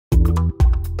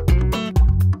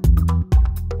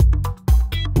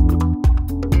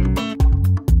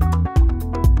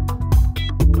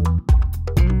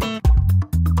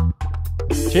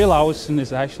Lauritzen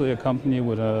is actually a company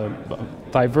with a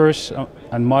diverse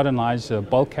and modernized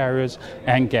bulk carriers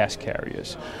and gas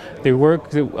carriers. They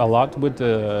work a lot with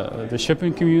the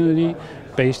shipping community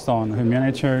based on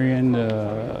humanitarian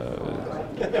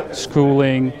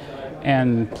schooling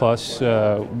and plus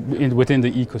within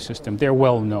the ecosystem. They're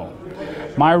well known.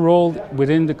 My role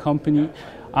within the company,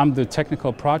 I'm the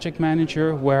technical project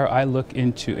manager, where I look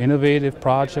into innovative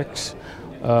projects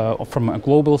from a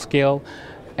global scale,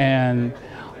 and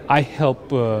I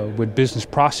help with business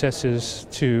processes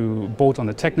to both on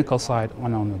the technical side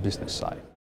and on the business side.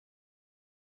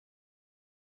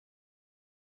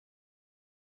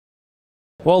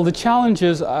 Well, the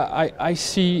challenges I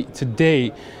see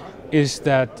today is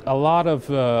that a lot of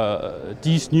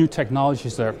these new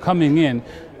technologies that are coming in,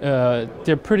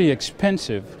 they're pretty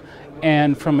expensive.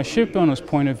 And from a ship owner's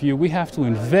point of view, we have to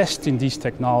invest in these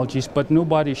technologies, but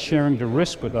nobody's sharing the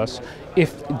risk with us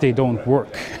if they don't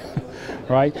work,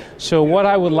 right? So what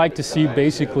I would like to see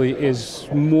basically is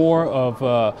more of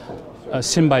a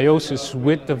symbiosis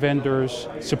with the vendors,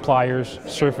 suppliers,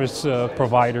 service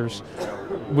providers,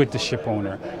 with the ship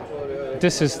owner.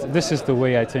 This is the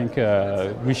way I think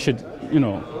we should,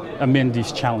 amend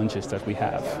these challenges that we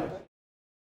have.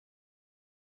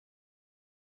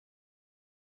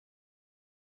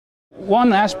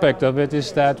 One aspect of it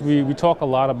is that we talk a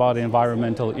lot about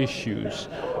environmental issues.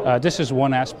 This is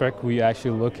one aspect we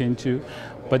actually look into,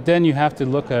 but then you have to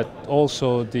look at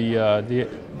also the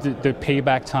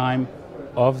payback time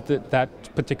of that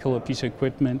particular piece of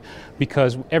equipment,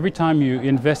 because every time you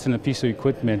invest in a piece of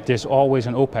equipment, there's always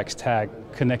an OPEX tag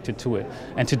connected to it.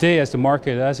 And today, as the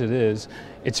market as it is,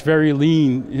 it's very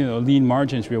lean, lean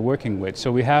margins we're working with.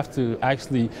 So we have to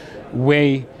actually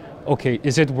weigh, okay,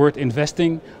 is it worth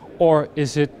investing, or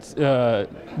is it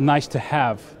nice to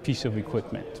have piece of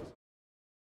equipment?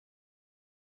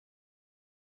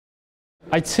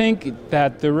 I think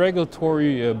that the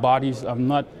regulatory bodies are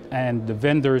not, and the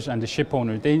vendors and the ship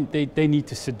owners, they need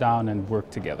to sit down and work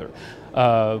together.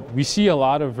 We see a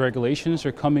lot of regulations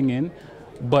are coming in,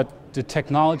 but the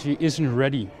technology isn't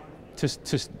ready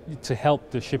to help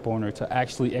the ship owner to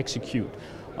actually execute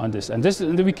on this. And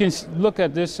we can look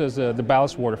at this as the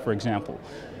ballast water, for example.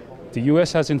 The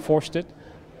US has enforced it,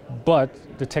 but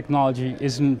the technology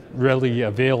isn't really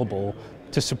available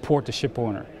to support the ship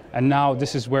owner. And now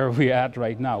this is where we're at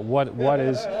right now.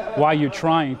 Why you're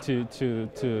trying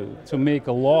to make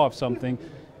a law of something,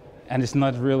 and it's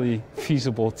not really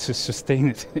feasible to sustain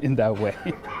it in that way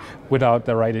without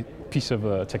the right piece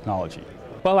of technology.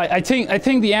 Well, I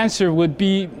think the answer would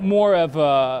be more of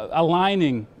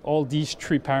aligning all these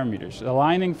three parameters,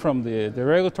 aligning from the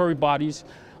regulatory bodies,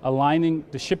 aligning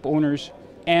the ship owners,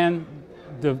 and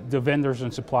the vendors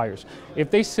and suppliers.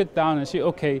 If they sit down and say,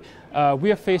 okay,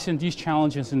 we are facing these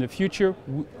challenges in the future,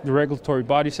 the regulatory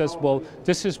body says, well,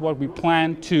 this is what we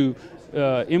plan to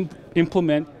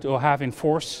implement or have in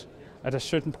force at a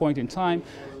certain point in time,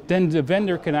 then the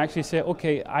vendor can actually say,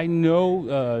 okay, I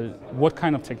know what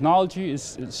kind of technology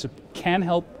can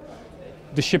help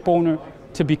the ship owner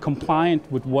to be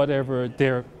compliant with whatever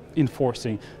they're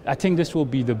enforcing. I think this will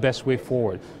be the best way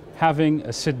forward. Having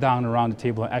a sit down around the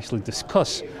table and actually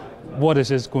discuss what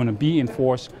is going to be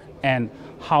enforced and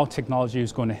how technology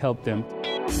is going to help them.